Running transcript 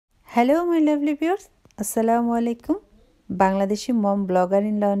Hello my lovely viewers, Assalamu alaikum. Bangladeshi mom blogger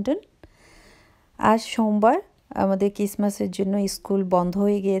in London. আজ সোমবার আমাদের ক্রিসমাসের জন্য স্কুল বন্ধ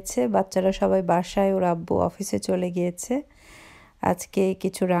হয়ে গিয়েছে। বাচ্চারা সবাই বাসায়, ওর আব্বু অফিসে চলে গিয়েছে। আজকে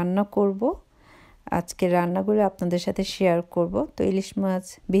কিছু রান্না করব। আজকে রান্নাগুলো আপনাদের সাথে শেয়ার করব। তো ইলিশ মাছ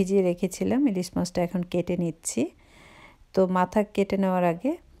ভিজিয়ে রেখেছিলাম, ইলিশ মাছটা এখন কেটে নিচ্ছি। তো মাথা কেটে নেওয়ার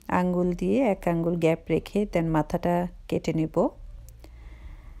আগে আঙ্গুল দিয়ে এক আঙ্গুল গ্যাপ রেখে দেন মাথাটা কেটে নেব।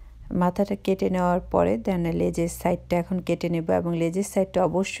 মাথাটা কেটে নেওয়ার পরে দেন লেজের সাইডটা এখন কেটে নেব, এবং লেজের সাইডটা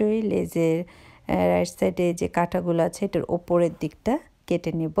অবশ্যই লেজের রাইট সাইডে যে কাঁটাগুলো আছে এটার ওপরের দিকটা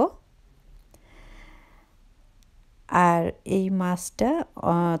কেটে নেব। আর এই মাছটা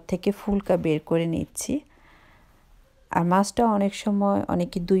থেকে ফুলকা বের করে নিচ্ছি। আর মাছটা অনেক সময়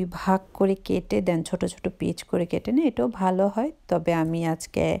অনেকে দুই ভাগ করে কেটে দেন ছোট ছোট পিস করে কেটে নেয়, এটাও ভালো হয়। তবে আমি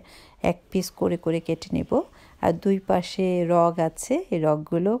আজকে এক পিস করে করে কেটে নেব। আর দুই পাশে রগ আছে, এই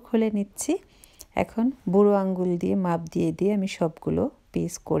রগগুলো খুলে নিচ্ছি। এখন বুড়ো আঙ্গুল দিয়ে মাপ দিয়ে দিয়ে আমি সবগুলো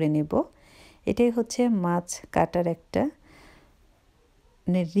পিস করে নেব। এটাই হচ্ছে মাছ কাটার একটা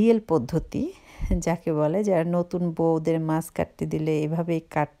মানে রিয়েল পদ্ধতি যাকে বলে, যারা নতুন বউদের মাছ কাটতে দিলে এভাবেই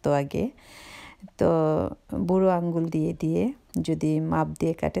কাটতো আগে। তো বুড়ো আঙ্গুল দিয়ে দিয়ে যদি মাপ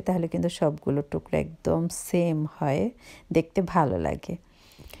দিয়ে কাটে তাহলে কিন্তু সবগুলো টুকরো একদম সেম হয়, দেখতে ভালো লাগে।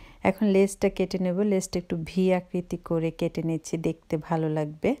 এখন লেজটা কেটে নেব। লেজটা একটু ভি আকৃতি করে কেটে নিচ্ছি, দেখতে ভালো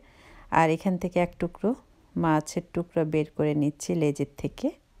লাগবে। আর এখান থেকে এক টুকরো মাছের টুকরা বের করে নিচ্ছি লেজের থেকে।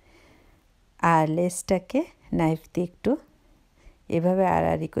 আর লেজটাকে নাইফ দিয়ে একটু এভাবে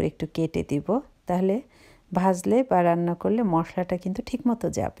আড়াআড়ি করে একটু কেটে দিব, তাহলে ভাজলে বা রান্না করলে মশলাটা কিন্তু ঠিকমতো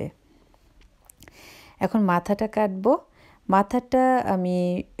যাবে। এখন মাথাটা কাটবো। মাথাটা আমি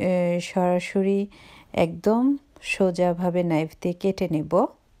সরাসরি একদম সোজাভাবে নাইফ দিয়ে কেটে নেব,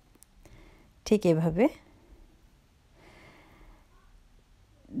 ঠিক এভাবে।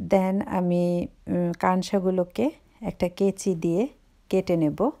 দেন আমি কানসাগুলোকে একটা কেচি দিয়ে কেটে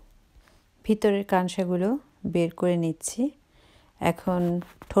নেব। ভিতরের কানসাগুলো বের করে নিচ্ছি। এখন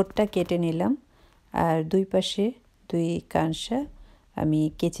ঠোঁটটা কেটে নিলাম, আর দুই পাশে দুই কানসা আমি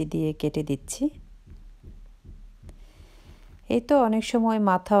কেচি দিয়ে কেটে দিচ্ছি। এই তো অনেক সময়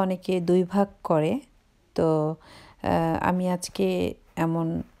মাথা অনেকে দুই ভাগ করে, তো আমি আজকে এমন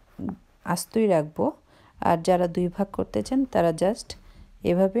আস্তই রাখবো। আর যারা দুই ভাগ করতে চান তারা জাস্ট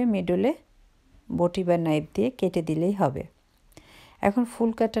এভাবে মিডলে বটি বা নাইফ দিয়ে কেটে দিলেই হবে। এখন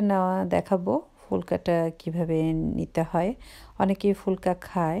ফুলকাটা নেওয়া দেখাবো, ফুলকাটা কিভাবে নিতে হয়। অনেকেই ফুলকা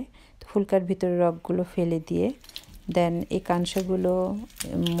খায়, তো ফুলকার ভিতরে রগগুলো ফেলে দিয়ে দেন এই কাঁসাগুলো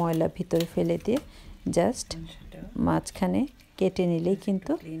ময়লা ভিতরে ফেলে দিয়ে জাস্ট মাঝখানে কেটে নিলেই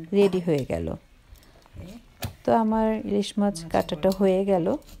কিন্তু রেডি হয়ে গেল। তো আমার ইলিশ মাছ কাটাটা হয়ে গেল।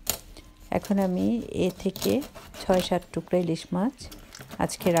 এখন আমি এ থেকে 6-7 টুকরা ইলিশ মাছ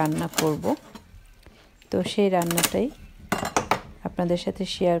আজকে রান্না করব। তো সেই রান্নাটাই আপনাদের সাথে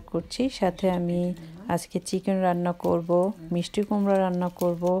শেয়ার করছি। সাথে আমি আজকে চিকেন রান্না করব, মিষ্টি কুমড়া রান্না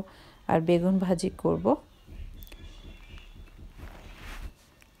করব, আর বেগুন ভাজি করব।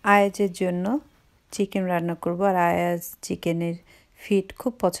 আয়াজের জন্য চিকেন রান্না করব। আর আয়াজ চিকেনের ফিট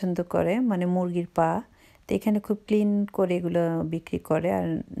খুব পছন্দ করে, মানে মুরগির পা। তো এখানে খুব ক্লিন করে এগুলো বিক্রি করে, আর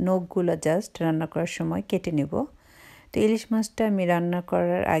নখগুলো জাস্ট রান্না করার সময় কেটে নেব। তো ইলিশ মাছটা আমি রান্না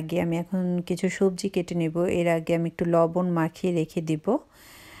করার আগে আমি এখন কিছু সবজি কেটে নেব। এর আগে আমি একটু লবণ মাখিয়ে রেখে দিব।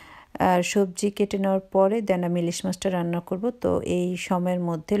 আর সবজি কেটে নেওয়ার পরে দেন আমি ইলিশ মাছটা রান্না করব। তো এই সময়ের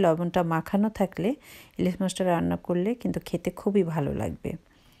মধ্যে লবণটা মাখানো থাকলে ইলিশ মাছটা রান্না করলে কিন্তু খেতে খুবই ভালো লাগবে।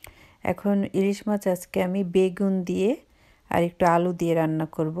 এখন ইলিশ মাছ আজকে আমি বেগুন দিয়ে আর একটু আলু দিয়ে রান্না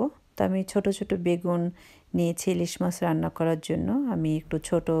করব। তো আমি ছোট ছোট বেগুন নিয়েছি ইলিশ মাছ রান্না করার জন্য। আমি একটু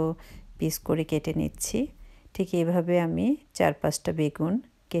ছোট পিস করে কেটে নিচ্ছি। ঠিক এইভাবে আমি 4-5টা বেগুন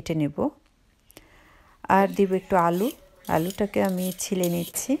কেটে নেব। আর দিব একটু আলু। আলুটাকে আমি ছিলে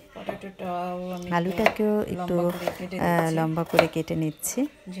নিচ্ছি। আলুটাকেও একটু লম্বা করে কেটে নিচ্ছি।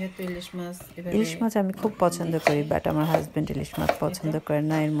 যেহেতু ইলিশ মাছ আমি খুব পছন্দ করি, বাট আমার হাজব্যান্ড ইলিশ মাছ পছন্দ করে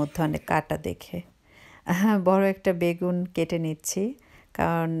না, এর মধ্যে অনেক কাঁটা দেখে। বড় একটা বেগুন কেটে নিচ্ছি,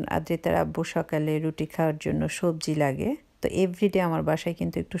 কারণ আদ্রিতার আব্বু সকালে রুটি খাওয়ার জন্য সবজি লাগে। তো এভরিডে আমার বাসায়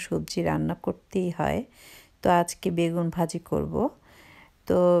কিন্তু একটু সবজি রান্না করতেই হয়। তো আজকে বেগুন ভাজি করব।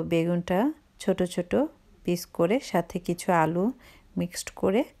 তো বেগুনটা ছোট ছোট পিস করে সাথে কিছু আলু মিক্সড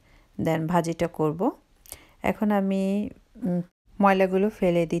করে দেন ভাজিটা করব। এখন আমি ময়লাগুলো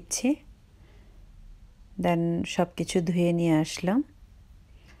ফেলে দিচ্ছি। দেন সব কিছু ধুয়ে নিয়ে আসলাম।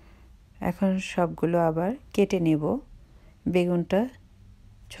 এখন সবগুলো আবার কেটে নেব। বেগুনটা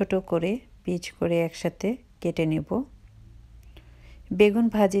ছোট করে পিচ করে একসাথে কেটে নেব। বেগুন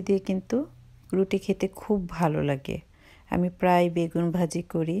ভাজি দিয়ে কিন্তু রুটি খেতে খুব ভালো লাগে। আমি প্রায় বেগুন ভাজি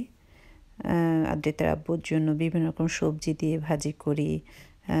করি। আদ্রিতার আব্বুর জন্য বিভিন্ন রকম সবজি দিয়ে ভাজি করি,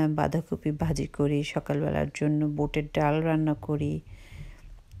 বাঁধাকপি ভাজি করি, সকালবেলার জন্য বুটের ডাল রান্না করি।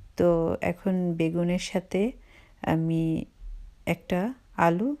 তো এখন বেগুনের সাথে আমি একটা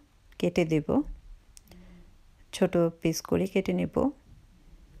আলু কেটে দেব, ছোট পিস করে কেটে নেব।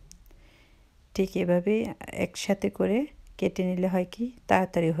 ঠিক এভাবে একসাথে করে কেটে নিলে হয় কি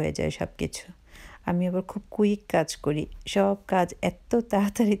তাড়াতাড়ি হয়ে যায় সব কিছু। আমি আবার খুব কুইক কাজ করি, সব কাজ এত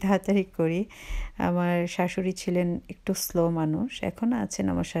তাড়াতাড়ি করি। আমার শাশুড়ি ছিলেন একটু স্লো মানুষ, এখনও আছেন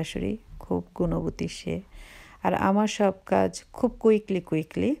আমার শাশুড়ি, খুব গুণবতী সে। আর আমার সব কাজ খুব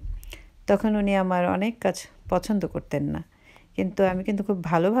কুইকলি। তখন উনি আমার অনেক কাজ পছন্দ করতেন না, কিন্তু আমি কিন্তু খুব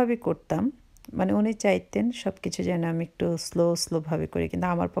ভালোভাবে করতাম। মানে উনি চাইতেন সব কিছু যেন আমি একটু স্লোভাবে করি, কিন্তু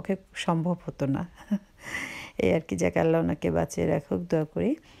আমার পক্ষে সম্ভব হতো না। এই আর কি, যাকে আল্লাহ ওনাকে বাঁচিয়ে রাখুক, দোয়া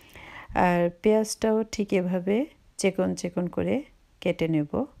করি। আর পেঁয়াজটাও ঠিক এভাবে চেকন করে কেটে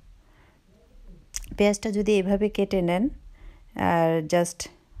নেব। পেঁয়াজটা যদি এভাবে কেটে নেন আর জাস্ট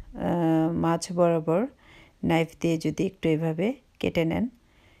মাছ বরাবর নাইফ দিয়ে যদি একটু এভাবে কেটে নেন,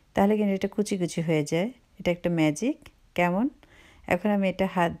 তাহলে কিন্তু এটা কুচি হয়ে যায়। এটা একটা ম্যাজিক। কেমন? এখন আমি এটা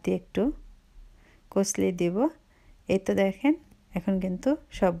হাত দিয়ে একটু কষলিয়ে দিব। এই তো দেখেন, এখন কিন্তু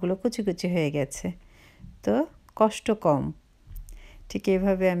সবগুলো কুচি হয়ে গেছে, তো কষ্ট কম। ঠিক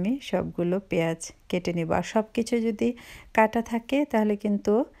এইভাবে আমি সবগুলো পেঁয়াজ কেটে নেব। আর সব কিছু যদি কাটা থাকে তাহলে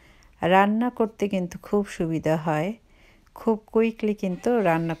কিন্তু রান্না করতে কিন্তু খুব সুবিধা হয়, খুব কুইকলি কিন্তু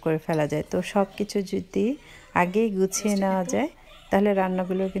রান্না করে ফেলা যায়। তো সব কিছু যদি আগেই গুছিয়ে নেওয়া যায় তাহলে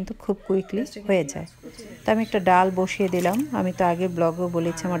রান্নাগুলো কিন্তু খুব কুইকলি হয়ে যায়। তো আমি একটা ডাল বসিয়ে দিলাম। আমি তো আগে ব্লগেও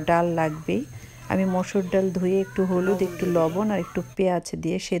বলেছি আমার ডাল লাগবেই। আমি মসুর ডাল ধুয়ে একটু হলুদ, একটু লবণ আর একটু পেঁয়াজ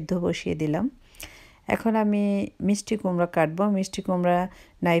দিয়ে সেদ্ধ বসিয়ে দিলাম। এখন আমি মিষ্টি কুমড়া কাটবো। মিষ্টি কুমড়া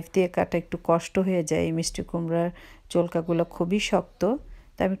নাইফ দিয়ে কাটা একটু কষ্ট হয়ে যায়, মিষ্টি কুমড়ার চোলকাগুলো খুবই শক্ত।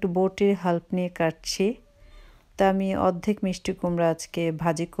 তা আমি একটু বটির হেল্প নিয়ে কাটছি। তা আমি অর্ধেক মিষ্টি কুমড়া আজকে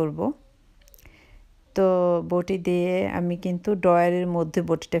ভাজি করব। তো বটি দিয়ে আমি কিন্তু ড্রয়ারের মধ্যে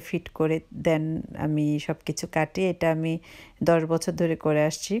বটিটা ফিট করে দেন আমি সব কিছু কাটি। এটা আমি 10 বছর ধরে করে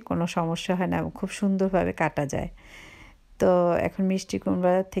আসছি, কোনো সমস্যা হয় না, খুব সুন্দরভাবে কাটা যায়। তো এখন মিষ্টি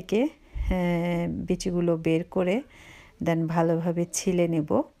কুমড়া থেকে বিচিগুলো বের করে দেন ভালোভাবে ছিলে নেব।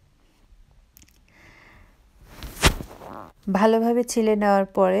 ভালোভাবে ছিলে নেওয়ার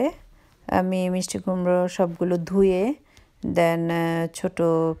পরে আমি মিষ্টি কুমড়ো সবগুলো ধুয়ে দেন ছোট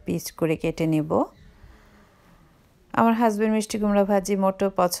পিস করে কেটে নেব। আমার হাজব্যান্ড মিষ্টি কুমড়া ভাজি মোটেও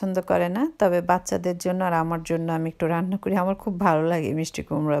পছন্দ করে না, তবে বাচ্চাদের জন্য আর আমার জন্য আমি একটু রান্না করি। আমার খুব ভালো লাগে মিষ্টি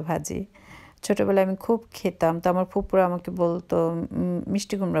কুমড়া ভাজি। ছোটোবেলায় আমি খুব খেতাম। তো আমার ফুপুরা আমাকে বলতো,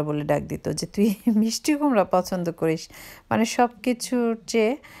 মিষ্টি কুমড়া বলে ডাক দিত, যে তুই মিষ্টি কুমড়া পছন্দ করিস। মানে সব কিছুর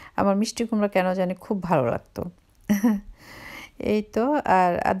চেয়ে আমার মিষ্টি কুমড়া কেন জানি খুব ভালো লাগতো। এই তো।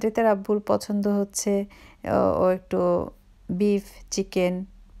 আর আদ্রিতার আব্বুর পছন্দ হচ্ছে ও একটু বিফ, চিকেন,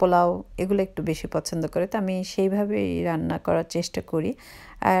 পোলাও এগুলো একটু বেশি পছন্দ করে। তো আমি সেইভাবেই রান্না করার চেষ্টা করি।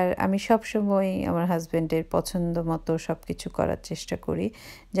 আর আমি সবসময় আমার হাজব্যান্ডের পছন্দ মতো সব কিছু করার চেষ্টা করি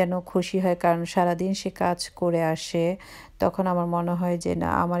যেন খুশি হয়, কারণ সারাদিন সে কাজ করে আসে। তখন আমার মনে হয় যে না,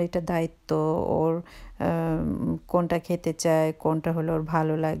 আমার এটা দায়িত্ব, ওর কোনটা খেতে চায়, কোনটা হলে ওর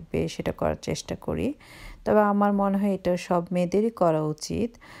ভালো লাগবে সেটা করার চেষ্টা করি। তবে আমার মনে হয় এটা সব মেয়েদেরই করা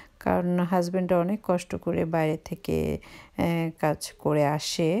উচিত, কারণ হাজব্যান্ডরা অনেক কষ্ট করে বাইরে থেকে কাজ করে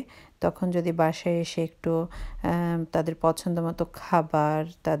আসে। তখন যদি বাসায় এসে একটু তাদের পছন্দ মতো খাবার,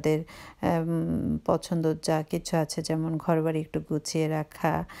 তাদের পছন্দ যা কিছু আছে, যেমন ঘরবাড়ি একটু গুছিয়ে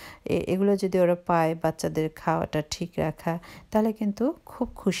রাখা, এগুলো যদি ওরা পায়, বাচ্চাদের খাওয়াটা ঠিক রাখা, তাহলে কিন্তু খুব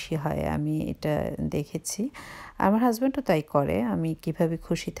খুশি হয়। আমি এটা দেখেছি, আমার হাজব্যান্ডও তাই করে। আমি কিভাবে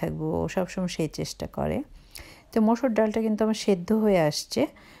খুশি থাকবো ও সবসময় সেই চেষ্টা করে। তো মসুর ডালটা কিন্তু আমার সেদ্ধ হয়ে আসছে।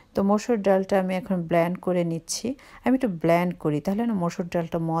 তো মসুর ডালটা আমি এখন ব্লেন্ড করে নিচ্ছি। আমি একটু ব্লেন্ড করি, তাহলে না মসুর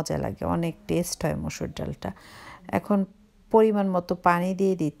ডালটা মজা লাগে, অনেক টেস্ট হয় মসুর ডালটা। এখন পরিমাণ মতো পানি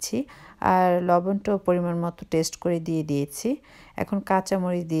দিয়ে দিচ্ছি, আর লবণটাও পরিমাণ মতো টেস্ট করে দিয়ে দিয়েছি। এখন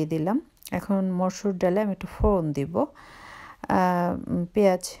কাঁচামরিচ দিয়ে দিলাম। এখন মসুর ডালে আমি একটু ফোড়ন দিব,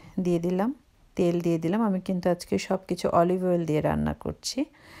 পেঁয়াজ দিয়ে দিলাম, তেল দিয়ে দিলাম। আমি কিন্তু আজকে সব কিছু অলিভ অয়েল দিয়ে রান্না করছি।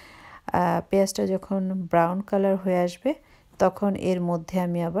 পেঁয়াজটা যখন ব্রাউন কালার হয়ে আসবে তখন এর মধ্যে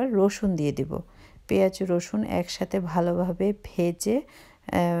আমি আবার রসুন দিয়ে দিব। পেঁয়াজ রসুন একসাথে ভালোভাবে ভেজে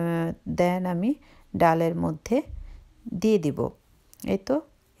দেন আমি ডালের মধ্যে দিয়ে দিব। এই তো,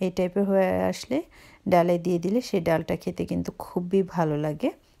 এই টাইপের হয়ে আসলে ডালে দিয়ে দিলে সেই ডালটা খেতে কিন্তু খুবই ভালো লাগে।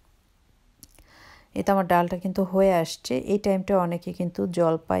 এটা আমার ডালটা কিন্তু হয়ে আসছে। এই টাইমটা অনেকে কিন্তু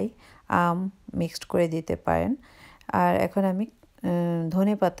জলপাই, আম মিক্সড করে দিতে পারেন। আর এখন আমি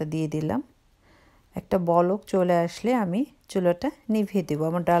ধনেপাতা দিয়ে দিলাম। একটা বলক চলে আসলে আমি চুলাটা নিভিয়ে দেবো।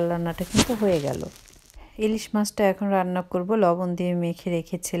 আমার ডাল রান্নাটা কিন্তু হয়ে গেল। ইলিশ মাছটা এখন রান্না করব, লবণ দিয়ে মেখে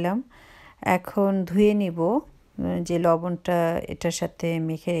রেখেছিলাম। এখন ধুয়ে নিব, যে লবণটা এটার সাথে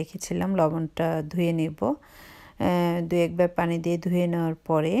মেখে রেখেছিলাম লবণটা ধুয়ে নেব। দু একবার পানি দিয়ে ধুয়ে নেওয়ার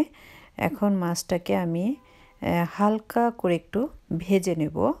পরে এখন মাছটাকে আমি হালকা করে একটু ভেজে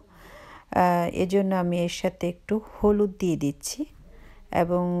নেব। এজন্য আমি এর সাথে একটু হলুদ দিয়ে দিচ্ছি,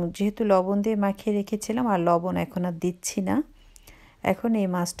 এবং যেহেতু লবণ দিয়ে মাখিয়ে রেখেছিলাম আর লবণ এখন আর দিচ্ছি না। এখন এই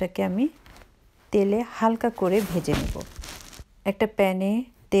মাছটাকে আমি তেলে হালকা করে ভেজে নেব। একটা প্যানে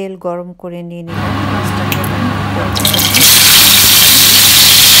তেল গরম করে নিয়ে নিলাম। মাছটাকে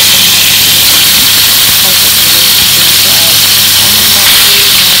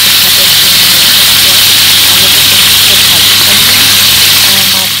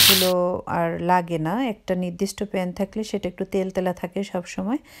মাছগুলো আর লাগে না, একটা নির্দিষ্ট প্যান থাকলে সেটা একটু তেল তেলা থাকে সব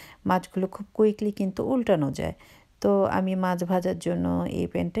সময়, মাছগুলো খুব কুইকলি কিন্তু উল্টানো যায়। তো আমি মাছ ভাজার জন্য এই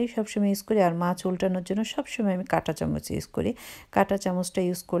প্যানটাই সবসময় ইউজ করি, আর মাছ উল্টানোর জন্য সবসময় আমি কাঁটা চামচ ইউজ করি। কাঁটা চামচটা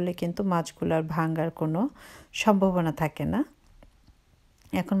ইউজ করলে কিন্তু মাছগুলো আর ভাঙার কোনো সম্ভাবনা থাকে না।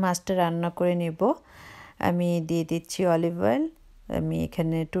 এখন মাছটা রান্না করে নেব। আমি দিয়ে দিচ্ছি অলিভ অয়েল। আমি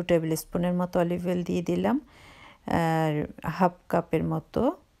এখানে 2 টেবিল স্পুনের মতো অলিভ অয়েল দিয়ে দিলাম, আর হাফ কাপের মতো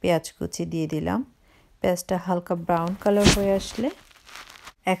পেঁয়াজ কুচি দিয়ে দিলাম। পেঁয়াজটা হালকা ব্রাউন কালার হয়ে আসলে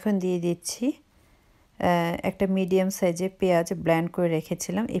এখন দিয়ে দিচ্ছি একটা মিডিয়াম সাইজের পেঁয়াজ ব্লেন্ড করে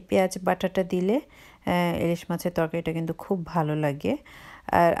রেখেছিলাম। এই পেঁয়াজ বাটাটা দিলে ইলিশ মাছের তরকারিটা কিন্তু খুব ভালো লাগে।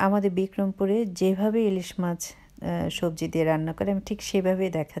 আর আমাদের বিক্রমপুরে যেভাবে ইলিশ মাছ সবজি দিয়ে রান্না করে আমি ঠিক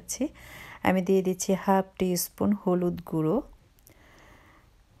সেভাবেই দেখাচ্ছি। আমি দিয়ে দিচ্ছি হাফ টিস্পুন হলুদ গুঁড়ো,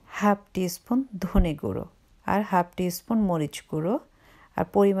 হাফ টিস্পুন ধনে গুঁড়ো, আর হাফ টিস্পুন মরিচ গুঁড়ো, আর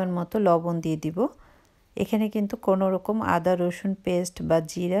পরিমাণ মতো লবণ দিয়ে দিব। এখানে কিন্তু কোনো রকম আদা রসুন পেস্ট বা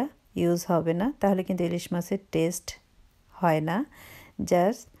জিরা ইউজ হবে না, তাহলে কিন্তু ইলিশ মাছের টেস্ট হয় না।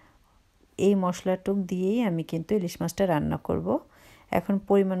 জাস্ট এই মশলাটুক দিয়েই আমি কিন্তু ইলিশ মাছটা রান্না করব। এখন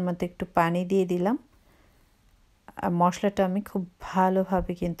পরিমাণ মতো একটু পানি দিয়ে দিলাম, আর মশলাটা আমি খুব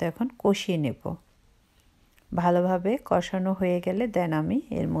ভালোভাবে কিন্তু এখন কষিয়ে নেব। ভালোভাবে কষানো হয়ে গেলে দেন আমি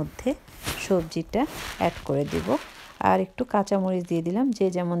এর মধ্যে সবজিটা অ্যাড করে দেব, আর একটু কাঁচামরিচ দিয়ে দিলাম। যে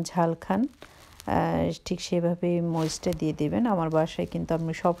যেমন ঝাল খান ঠিক সেভাবে মরিচটা দিয়ে দেবেন। আমার বাসায় কিন্তু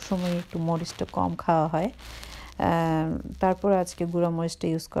আমি সবসময় একটু মরিচটা কম খাওয়া হয়, তারপর আজকে গুঁড়া মরিচটা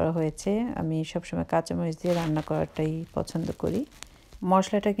ইউজ করা হয়েছে। আমি সবসময় কাঁচামরিচ দিয়ে রান্না করাটাই পছন্দ করি।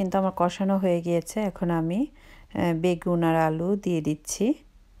 মশলাটা কিন্তু আমার কষানো হয়ে গিয়েছে। এখন আমি বেগুন আর আলু দিয়ে দিচ্ছি।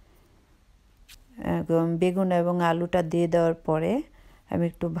 বেগুন এবং আলুটা দিয়ে দেওয়ার পরে আমি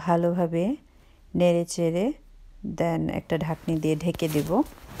একটু ভালোভাবে নেড়ে চেড়ে দেন একটা ঢাকনি দিয়ে ঢেকে দেব।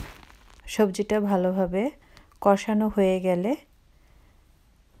 সবজিটা ভালোভাবে কষানো হয়ে গেলে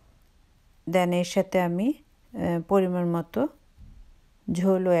দেন এর সাথে আমি পরিমাণ মতো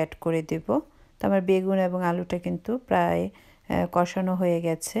ঝোলও অ্যাড করে দেব। তো আমার বেগুন এবং আলুটা কিন্তু প্রায় কষানো হয়ে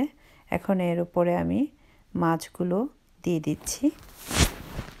গেছে। এখন এর উপরে আমি মাছগুলো দিয়ে দিচ্ছি।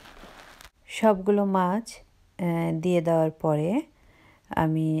 সবগুলো মাছ দিয়ে দেওয়ার পরে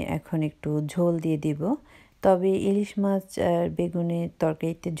আমি এখন একটু ঝোল দিয়ে দিব। তবে ইলিশ মাছ আর বেগুনের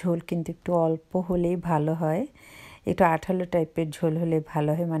তরকারিতে ঝোল কিন্তু একটু অল্প হলেই ভালো হয়, একটু আঠালো টাইপের ঝোল হলে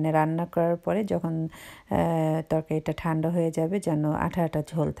ভালো হয়, মানে রান্না করার পরে যখন তরকারিটা ঠান্ডা হয়ে যাবে যেন আঠা আঠা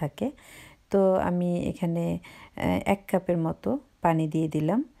ঝোল থাকে। তো আমি এখানে 1 কাপের মতো পানি দিয়ে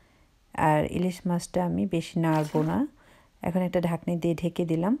দিলাম, আর ইলিশ মাছটা আমি বেশি নাড়বো না। এখন একটা ঢাকনি দিয়ে ঢেকে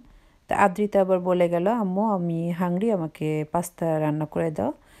দিলাম। তা আদ্রিতা আবার বলে গেল, আম্মু আমি হাংরি, আমাকে পাস্তা রান্না করে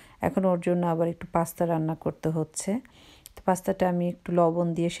দাও। এখন ওর জন্য আবার একটু পাস্তা রান্না করতে হচ্ছে। তো পাস্তাটা আমি একটু লবণ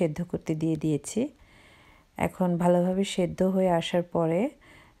দিয়ে সেদ্ধ করতে দিয়ে দিয়েছি। এখন ভালোভাবে সেদ্ধ হয়ে আসার পরে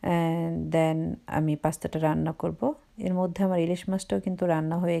দেন আমি পাস্তাটা রান্না করব। এর মধ্যে আমার ইলিশ মাছটাও কিন্তু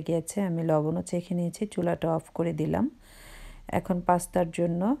রান্না হয়ে গিয়েছে, আমি লবণও চেখে নিয়েছি। চুলাটা অফ করে দিলাম। এখন পাস্তার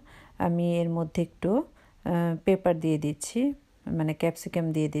জন্য আমি এর মধ্যে একটু পেপার দিয়ে দিচ্ছি, মানে ক্যাপসিকাম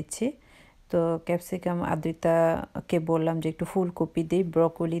দিয়ে দিচ্ছি। তো ক্যাপসিকাম আদ্রিতাকে বললাম যে একটু ফুলকপি দিই,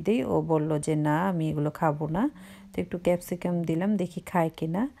 ব্রকলি দিই, ও বলল যে না আমি এগুলো খাবো না। তো একটু ক্যাপসিকাম দিলাম, দেখি খায়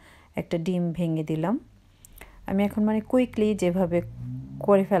কিনা। একটা ডিম ভেঙে দিলাম। আমি এখন মানে কুইকলি যেভাবে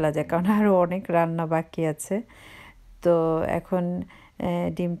করে ফেলা যায়, কারণ আরও অনেক রান্না বাকি আছে। তো এখন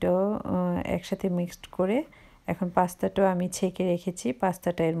ডিমটাও একসাথে মিক্সড করে এখন পাস্তাটাও আমি ছেঁকে রেখেছি,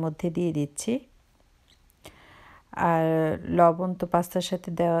 পাস্তাটা এর মধ্যে দিয়ে দিচ্ছি। আর লবণ তো পাস্তার সাথে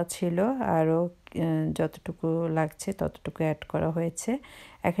দেওয়া ছিল, আরও যতটুকু লাগছে ততটুকু অ্যাড করা হয়েছে।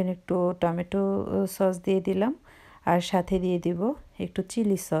 এখন একটু টমেটো সস দিয়ে দিলাম, আর সাথে দিয়ে দিব একটু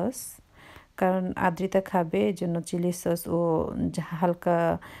চিলি সস, কারণ আদ্রিতা খাবে, এজন্য চিলি সস ও হালকা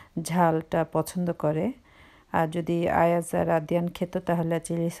ঝালটা পছন্দ করে। আর যদি আয়াজ আর আদিয়ান খেত তাহলে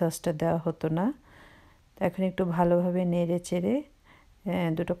চিলি সসটা দেওয়া হতো না। তো এখন একটু ভালোভাবে নেড়ে চেড়ে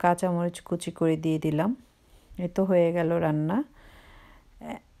দুটো কাঁচামরিচ কুচি করে দিয়ে দিলাম। এ তো হয়ে গেল রান্না।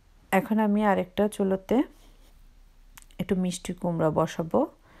 এখন আমি আরেকটা চুলোতে একটু মিষ্টি কুমড়া বসাবো।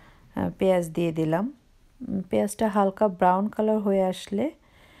 পেঁয়াজ দিয়ে দিলাম। পেঁয়াজটা হালকা ব্রাউন কালার হয়ে আসলে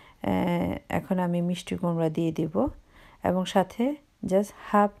এখন আমি মিষ্টি কুমড়া দিয়ে দিব এবং সাথে জাস্ট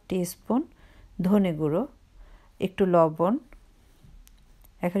হাফ টিস্পুন ধনে গুঁড়ো, একটু লবণ।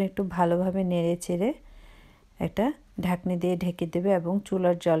 এখন একটু ভালোভাবে নেড়ে চেড়ে একটা ঢাকনি দিয়ে ঢেকে দেবে এবং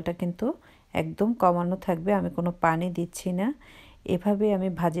চুলার জলটা কিন্তু একদম কমানো থাকবে। আমি কোনো পানি দিচ্ছি না। এভাবে আমি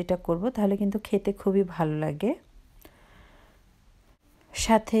ভাজিটা করব, তাহলে কিন্তু খেতে খুবই ভালো লাগে।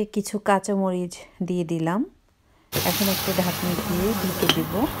 সাথে কিছু কাঁচামরিচ দিয়ে দিলাম। এখন একটু ঢাকনি দিয়ে ঢেকে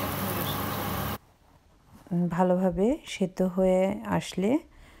দেব। ভালোভাবে সেদ্ধ হয়ে আসলে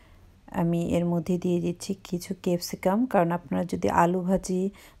আমি এর মধ্যে দিয়ে দিচ্ছি কিছু ক্যাপসিকাম। কারণ আপনারা যদি আলু ভাজি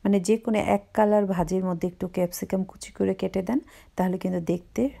মানে যে কোনো এক কালার ভাজির মধ্যে একটু ক্যাপসিকাম কুচি করে কেটে দেন তাহলে কিন্তু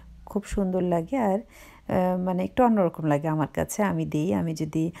দেখতে খুব সুন্দর লাগে আর মানে একটু অন্যরকম লাগে আমার কাছে। আমি দিই, আমি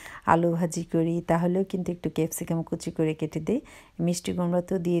যদি আলু ভাজি করি তাহলেও কিন্তু একটু ক্যাপসিকাম কুচি করে কেটে দিই। মিষ্টি কুমড়া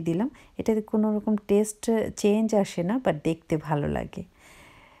তো দিয়ে দিলাম। এটাতে কোনো রকম টেস্ট চেঞ্জ আসে না, বাট দেখতে ভালো লাগে।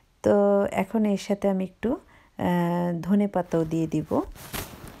 তো এখন এর সাথে আমি একটু ধনেপাতাও দিয়ে দিব।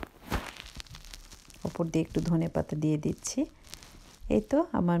 ওপর দিয়ে একটু ধনেপাতা দিয়ে দিচ্ছি। এই তো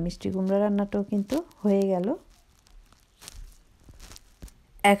আমার মিষ্টি কুমড়া রান্নাটাও কিন্তু হয়ে গেল।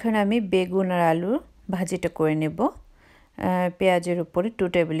 এখন আমি বেগুন আর আলু ভাজিটা করে নেব। পেঁয়াজের উপরে 2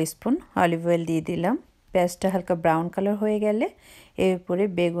 টেবিল স্পুন অলিভ অয়েল দিয়ে দিলাম। পেঁয়াজটা হালকা ব্রাউন কালার হয়ে গেলে এর উপরে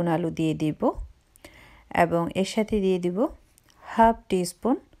বেগুন আলু দিয়ে দিব এবং এর সাথে দিয়ে দিব হাফ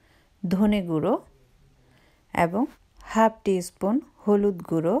টিস্পুন ধনে গুঁড়ো এবং হাফ টিস্পুন হলুদ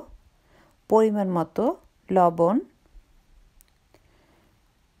গুঁড়ো, পরিমাণ মতো লবণ।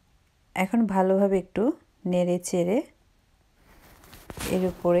 এখন ভালোভাবে একটু নেড়ে চেড়ে এর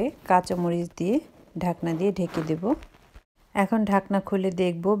উপরে কাঁচামরিচ দিয়ে ঢাকনা দিয়ে ঢেকে দেব। এখন ঢাকনা খুলে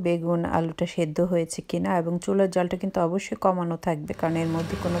দেখব বেগুন আলুটা সেদ্ধ হয়েছে কিনা এবং চুলার জলটা কিন্তু অবশ্যই কমানো থাকবে, কারণ এর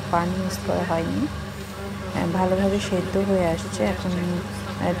মধ্যে কোনো পানি ইউজ করা হয়নি। ভালোভাবে সেদ্ধ হয়ে আসছে। এখন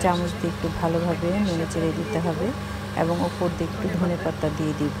চামচ দিয়ে একটু ভালোভাবে নেড়ে চেড়ে দিতে হবে এবং ওপর দিয়ে একটু ধনেপাতা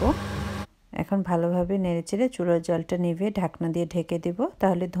দিয়ে দিব। এখন ভালোভাবে নেড়ে চেড়ে চুলার জলটা নিভিয়ে ঢাকনা দিয়ে ঢেকে দেব,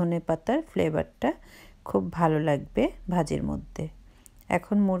 তাহলে ধনেপাতার ফ্লেভারটা খুব ভালো লাগবে ভাজির মধ্যে।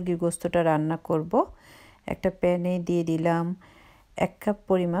 এখন মুরগির গোশতটা রান্না করব। একটা প্যানে দিয়ে দিলাম 1 কাপ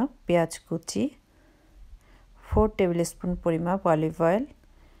পরিমাপ পেঁয়াজ কুচি, 4 টেবিল স্পুন পরিমাপ অলিভ অয়েল।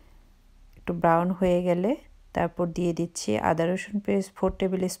 একটু ব্রাউন হয়ে গেলে তারপর দিয়ে দিচ্ছি আদা রসুন পেস্ট 4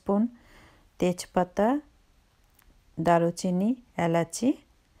 টেবিল স্পুন, তেজপাতা, দারুচিনি, এলাচি।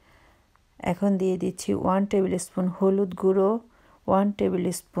 এখন দিয়ে দিচ্ছি 1 টেবিল স্পুন হলুদ গুঁড়ো, 1 টেবিল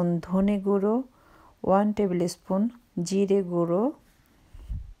স্পুন ধনে গুঁড়ো, 1 টেবিল স্পুন জিরে গুঁড়ো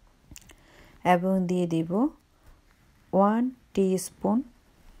এবং দিয়ে দিব 1 টিস্পুন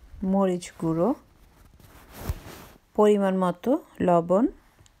মরিচ গুঁড়ো, পরিমাণ মতো লবণ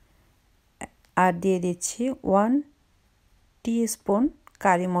আর দিয়ে দিচ্ছি 1 টিস্পুন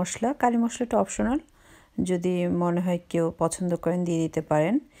কারি মশলা। কারি মশলাটা অপশনাল, যদি মনে হয় কেউ পছন্দ করেন দিয়ে দিতে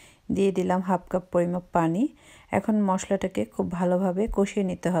পারেন। দিয়ে দিলাম হাফ কাপ পরিমাপ পানি। এখন মশলাটাকে খুব ভালোভাবে কষিয়ে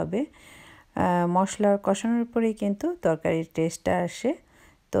নিতে হবে। মশলার কষানোর পরেই কিন্তু তরকারির টেস্টটা আসে।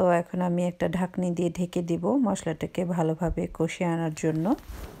 তো এখন আমি একটা ঢাকনি দিয়ে ঢেকে দিব মশলাটাকে ভালোভাবে কষিয়ে আনার জন্য।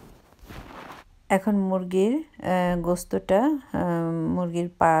 এখন মুরগির গোশতটা মুরগির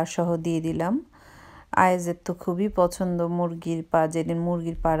পা সহ দিয়ে দিলাম। আয়াজের তো খুবই পছন্দ মুরগির পা। যেদিন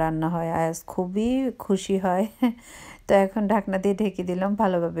মুরগির পা রান্না হয় আয়াজ খুবই খুশি হয়। তো এখন ঢাকনা দিয়ে ঢেকে দিলাম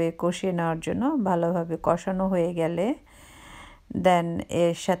ভালোভাবে কষিয়ে নেওয়ার জন্য। ভালোভাবে কষানো হয়ে গেলে দেন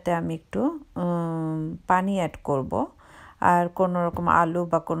এর সাথে আমি একটু পানি অ্যাড করব। আর কোনো রকম আলু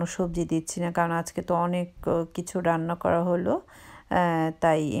বা কোনো সবজি দিচ্ছি না, কারণ আজকে তো অনেক কিছু রান্না করা হলো,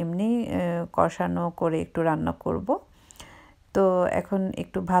 তাই এমনি কষানো করে একটু রান্না করব। তো এখন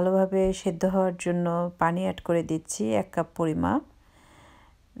একটু ভালোভাবে সেদ্ধ হওয়ার জন্য পানি অ্যাড করে দিচ্ছি 1 কাপ পরিমাপ।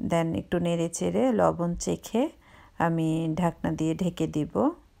 দেন একটু নেড়ে চেড়ে লবণ চেখে আমি ঢাকনা দিয়ে ঢেকে দিব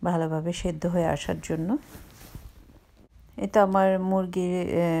ভালোভাবে সেদ্ধ হয়ে আসার জন্য। এই তো আমার মুরগির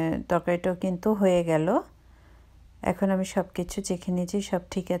তরকারিটাও কিন্তু হয়ে গেল। এখন আমি সব কিছু চেখে নিয়েছি, সব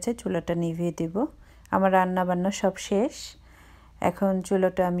ঠিক আছে। চুলাটা নিভিয়ে দেব। আমার রান্না বান্না সব শেষ। এখন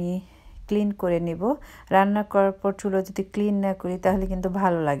চুলাটা আমি ক্লিন করে নেব। রান্না করার পর চুলো যদি ক্লিন না করি তাহলে কিন্তু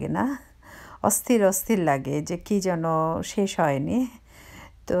ভালো লাগে না, অস্থির অস্থির লাগে যে কি যেন শেষ হয়নি।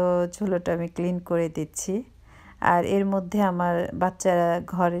 তো তো চুলোটা আমি ক্লিন করে দিচ্ছি। আর এর মধ্যে আমার বাচ্চারা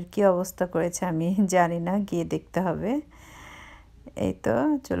ঘরের কি অবস্থা করেছে আমি জানি না, গিয়ে দেখতে হবে। এই তো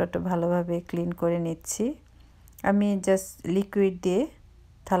চুলোটা ভালোভাবে ক্লিন করে নিচ্ছি। আমি জাস্ট লিকুইড দিয়ে,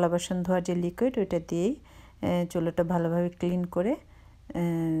 থালা বাসন ধোয়ার যে লিকুইড ওইটা দিয়েই চুলোটা ভালোভাবে ক্লিন করে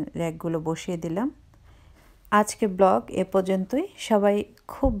র্যাকগুলো বসিয়ে দিলাম। আজকে ব্লগ এ পর্যন্তই। সবাই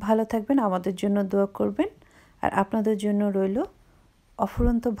খুব ভালো থাকবেন, আমাদের জন্য দোয়া করবেন। আর আপনাদের জন্য রইল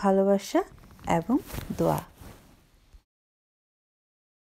অফুরন্ত ভালোবাসা এবং দোয়া।